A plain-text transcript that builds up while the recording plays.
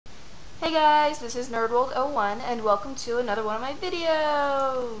Hey guys, this is NerdWorld01 and welcome to another one of my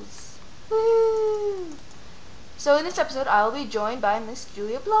videos! Woo! So in this episode I will be joined by Miss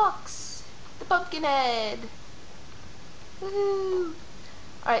Julia Blocks, the Pumpkinhead! Woohoo!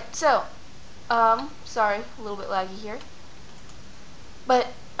 Alright, so, sorry, a little bit laggy here. But,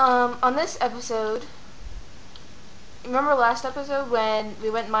 on this episode, remember last episode when we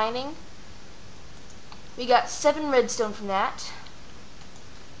went mining? We got 7 redstone from that.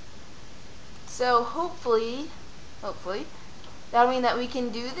 So hopefully, that'll mean that we can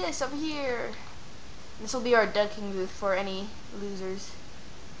do this over here. This will be our dunking booth for any losers.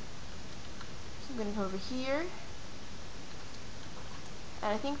 So I'm gonna come over here.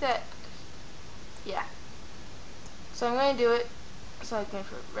 And I think that, yeah. So I'm gonna do it. So I can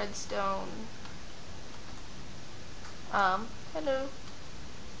put redstone. Hello.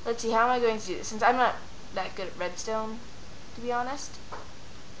 Let's see, how am I going to do this? Since I'm not that good at redstone, to be honest.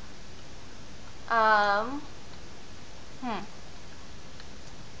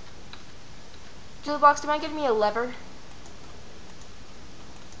 Julia Box, do you mind getting me a lever?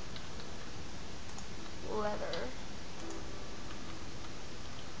 Lever.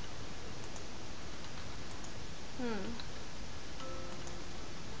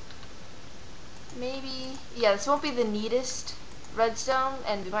 Maybe, yeah, this won't be the neatest redstone,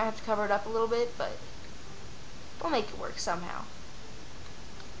 and we might have to cover it up a little bit, but we'll make it work somehow.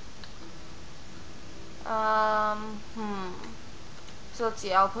 So let's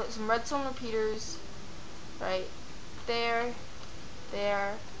see, I'll put some redstone repeaters right there,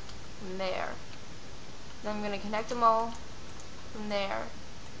 there, and there. Then I'm going to connect them all from there,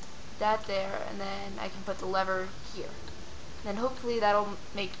 that there, and then I can put the lever here. And then hopefully that'll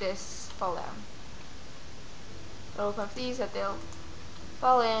make this fall down. I'll open up these, that they'll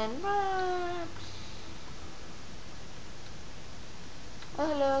fall in. Oh,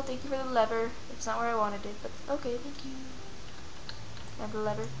 hello, thank you for the lever. It's not where I wanted it, but okay, thank you. Can I have the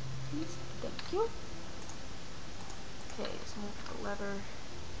lever, please? Thank you. Okay, so I'm going to put the lever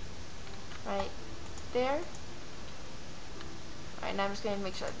right there. Alright, now I'm just going to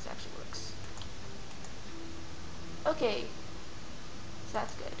make sure that this actually works. Okay, so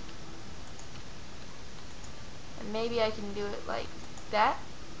that's good. And maybe I can do it like that.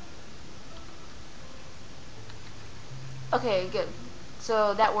 Okay, good.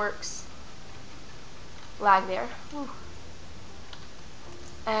 So that works. Lag there. Whew.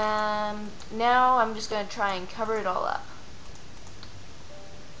 And now I'm just going to try and cover it all up.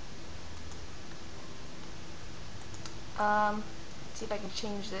 Let's see if I can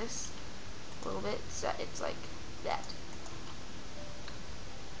change this a little bit so that it's like that.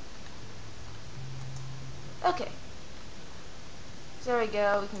 Okay. So there we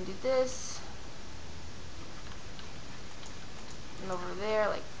go. We can do this. And over there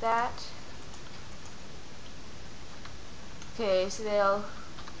like that. Okay, so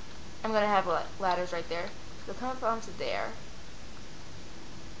I'm gonna have ladders right there. They'll come up onto there.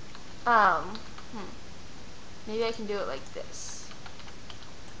 Maybe I can do it like this.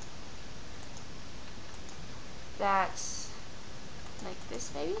 That's like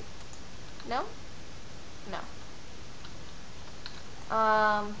this, maybe? No? No.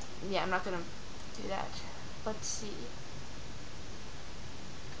 Yeah, I'm not gonna do that. Let's see.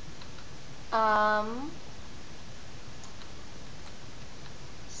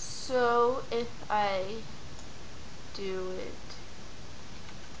 So if I do it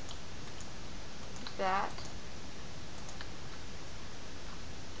like that,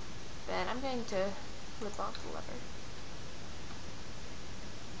 then I'm going to flip off the lever.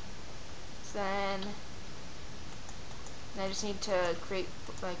 So then I just need to create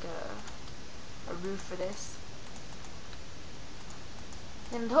like a roof for this.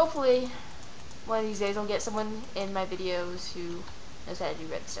 And hopefully one of these days I'll get someone in my videos who knows how to do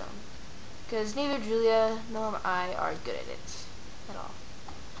redstone. Because neither Julia nor I are good at it at all.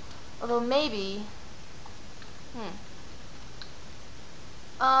 Although maybe,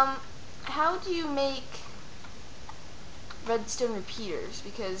 how do you make redstone repeaters?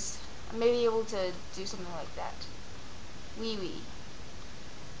 Because I may be able to do something like that. Wee.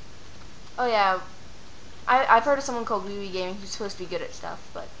 Oh yeah, I've heard of someone called Wee Gaming who's supposed to be good at stuff,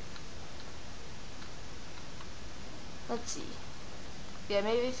 but let's see. Yeah,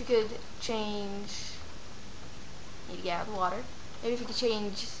 maybe if you could change, need to get out of the water. Maybe if you could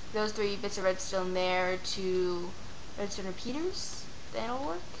change those 3 bits of redstone there to redstone repeaters, then it'll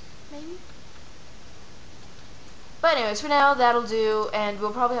work, maybe. But anyways, for now, that'll do, and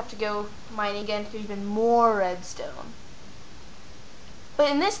we'll probably have to go mining again for even more redstone. But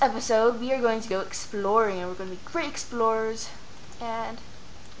in this episode, we are going to go exploring, and we're going to be great explorers, and,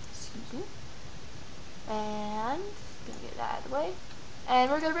 excuse me, And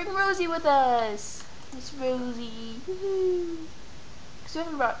we're gonna bring Rosie with us. Miss Rosie. Woohoo. Cause we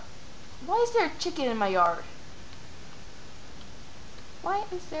haven't brought. Why is there a chicken in my yard? Why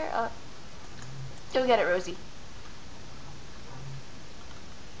is there a? Go get it, Rosie.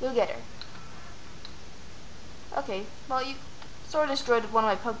 Go get her. Okay. Well, you sort of destroyed one of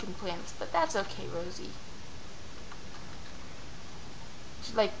my pumpkin plants, but that's okay, Rosie.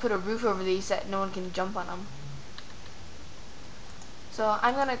 Should like put a roof over these so that no one can jump on them. So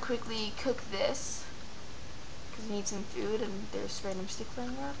I'm gonna quickly cook this because we need some food and there's random stick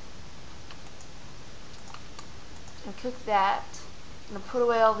flying around. And cook that. I'm gonna put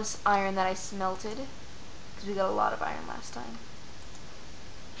away all this iron that I smelted because we got a lot of iron last time.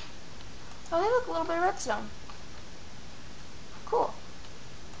 Oh, hey, look, a little bit of redstone. Cool.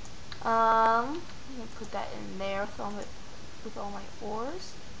 I'm gonna put that in there with all my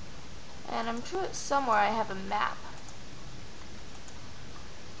ores. And I'm sure somewhere I have a map.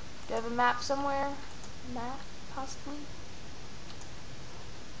 Do I have a map somewhere? Map, possibly?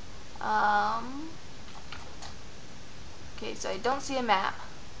 Okay, so I don't see a map.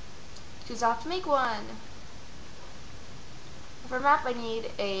 Because I'll have to make one. For a map, I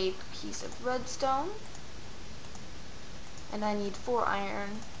need a piece of redstone. And I need 4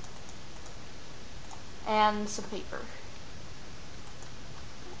 iron. And some paper.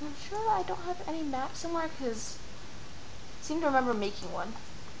 I'm sure I don't have any map somewhere because I seem to remember making one.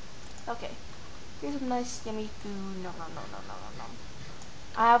 Okay. Here's some nice yummy food. No.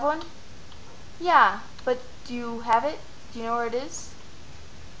 I have one? Yeah, but do you have it? Do you know where it is?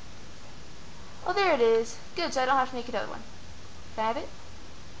 Oh, there it is. Good, so I don't have to make another one. Can I have it?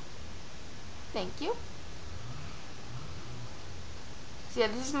 Thank you. So yeah,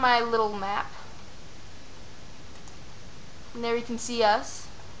 this is my little map. And there you can see us.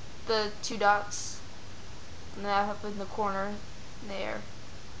 The 2 dots. And then up in the corner there.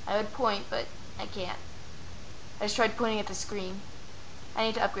 I would point, but I can't. I just tried pointing at the screen. I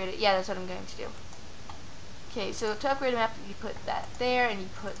need to upgrade it. Yeah, that's what I'm going to do. Okay, so to upgrade a map, you put that there, and you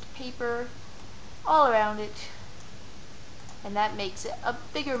put paper all around it. And that makes it a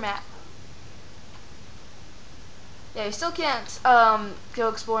bigger map. Yeah, you still can't go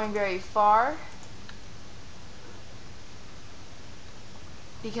exploring very far.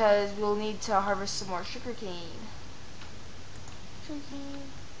 Because we'll need to harvest some more sugarcane.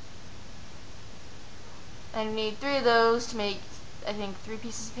 And we need 3 of those to make, I think, 3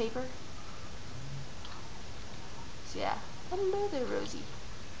 pieces of paper. So yeah. Hello there, Rosie.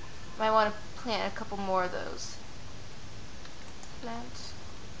 Might want to plant a couple more of those. Plant.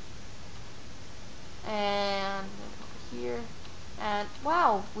 And over here. And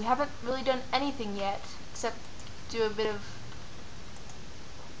wow, we haven't really done anything yet except do a bit of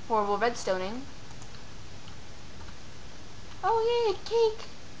horrible redstoning. Oh yay, cake!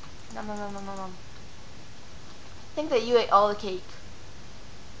 Nom. I think that you ate all the cake.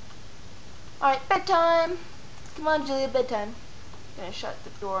 Alright, bedtime! Come on, Julia, bedtime. I'm gonna shut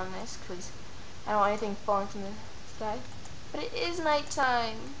the door on this because I don't want anything falling from the sky. But it is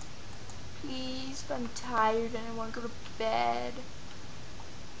nighttime. Please, I'm tired and I want to go to bed.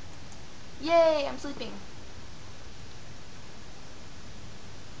 Yay, I'm sleeping.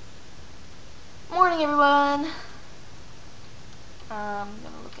 Morning, everyone. I'm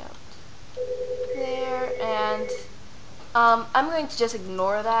gonna look out there, and I'm going to just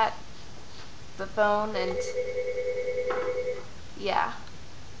ignore that, the phone, and yeah.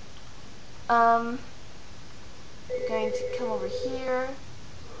 I'm going to come over here,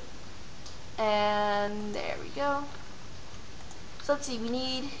 and there we go. So let's see, we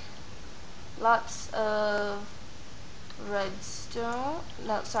need lots of redstone.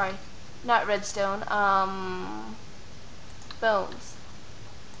 No, sorry, not redstone. Bones.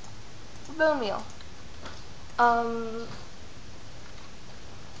 Bone meal.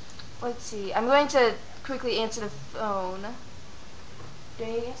 Let's see. I'm going to quickly answer the phone. Do I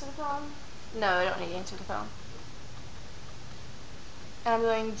need to answer the phone? No, I don't need to answer the phone. And I'm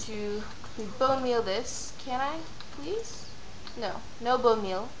going to quickly bone meal this. Can I, please? No. No bone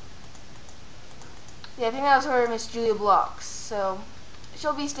meal. Yeah, I think that was where Miss Julia blocks. So,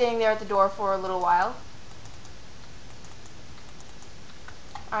 she'll be staying there at the door for a little while.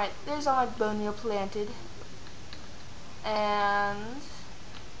 Alright, there's all my bone meal planted. And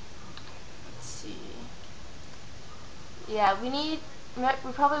let's see. Yeah, we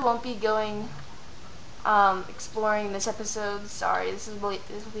probably won't be going exploring this episode. Sorry, this will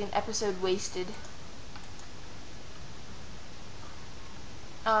be an episode wasted.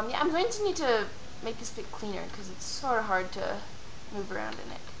 Yeah, I'm going to need to make this bit cleaner because it's sort of hard to move around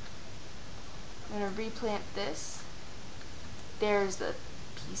in it. I'm going to replant this. there's the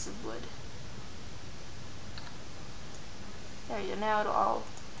piece of wood. There you go, now it'll all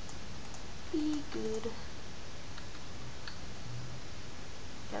be good.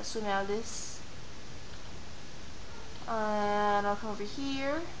 Gotta swim out of this. And I'll come over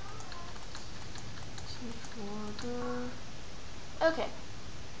here. 2, 4, go. Okay.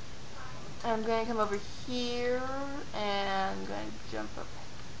 I'm going to come over here, and I'm going to jump up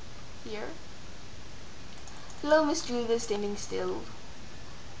here. Hello, Miss Julia, standing still.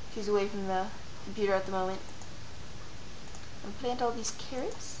 She's away from the computer at the moment. And plant all these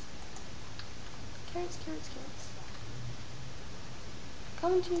carrots. Carrots, carrots, carrots.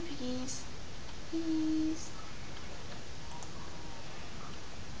 Come to me, piggies. Please.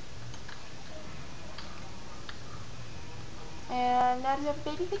 And now do we have a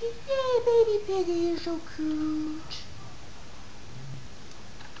baby piggy? Yay, baby piggy, you're so cute.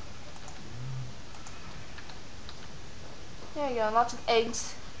 There you go, lots of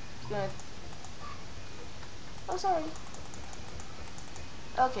eggs. Good. Oh, sorry.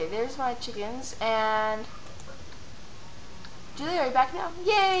 Okay, there's my chickens, and Julia, are you back now?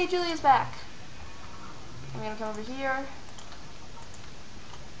 Yay, Julia's back. I'm gonna come over here.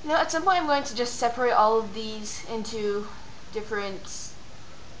 You know, at some point I'm going to just separate all of these into different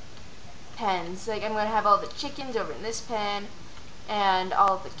pens. Like, I'm going to have all the chickens over in this pen, and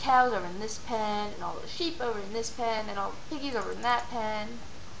all of the cows over in this pen, and all the sheep over in this pen, and all the piggies over in that pen.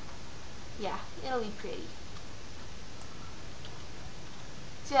 Yeah, it'll be pretty.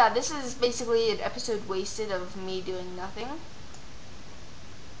 So yeah, this is basically an episode wasted of me doing nothing.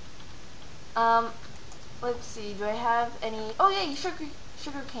 Let's see, do I have any... Oh yeah,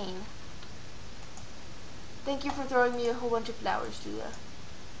 sugar cane. Thank you for throwing me a whole bunch of flowers, Julia.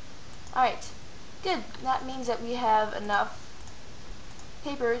 Alright, good. That means that we have enough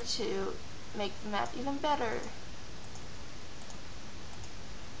paper to make the map even better.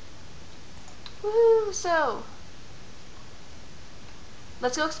 Woohoo! So,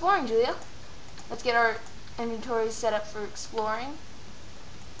 let's go exploring, Julia. Let's get our inventory set up for exploring.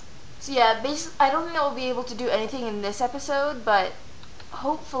 So yeah, I don't think I'll be able to do anything in this episode, but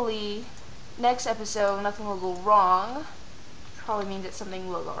hopefully next episode nothing will go wrong. Probably means that something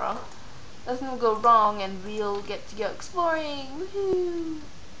will go wrong. Nothing will go wrong and we'll get to go exploring. Woohoo!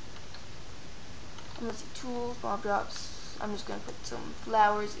 I'm gonna see tools, mob drops. I'm just gonna put some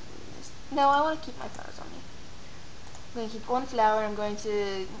flowers in this. No, I want to keep my flowers on me. I'm going to keep one flower. I'm going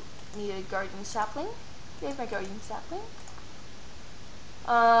to need a garden sapling. There's my garden sapling.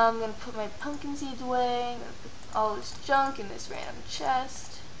 I'm going to put my pumpkin seeds away. I'm going to put all this junk in this random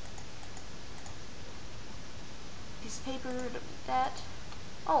chest. Piece of paper, don't need that.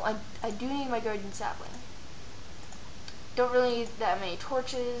 Oh, I do need my garden sapling. Don't really need that many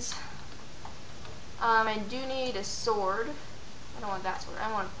torches. I do need a sword. I don't want that sword.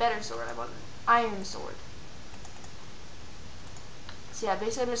 I want a better sword. I want an iron sword. So yeah,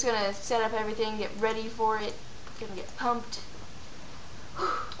 basically I'm just going to set up everything, get ready for it. Gonna get pumped.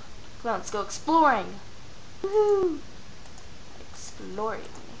 Come on, let's go exploring. Woohoo! Exploring.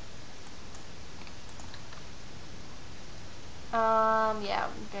 Yeah,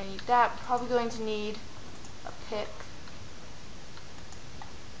 I'm gonna need that. Probably going to need a pick.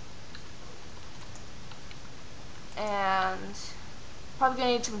 And probably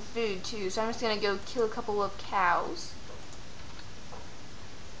gonna need some food too, so I'm just gonna go kill a couple of cows.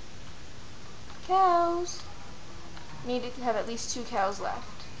 Cows! Need to have at least 2 cows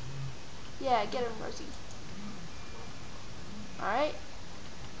left. Yeah, get them, Rosie. Alright.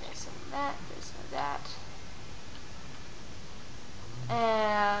 There's some of that, there's some of that.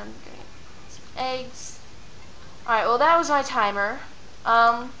 And some eggs. Alright, well that was my timer.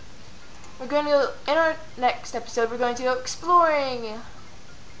 We're going to go, in our next episode, we're going to go exploring.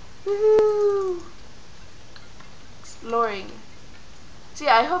 Woohoo! Exploring. So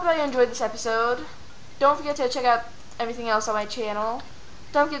yeah, I hope that you enjoyed this episode. Don't forget to check out everything else on my channel.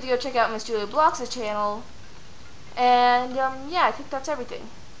 Don't forget to go check out Miss Julia Blocks' channel. And yeah, I think that's everything.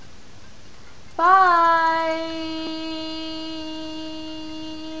 Bye!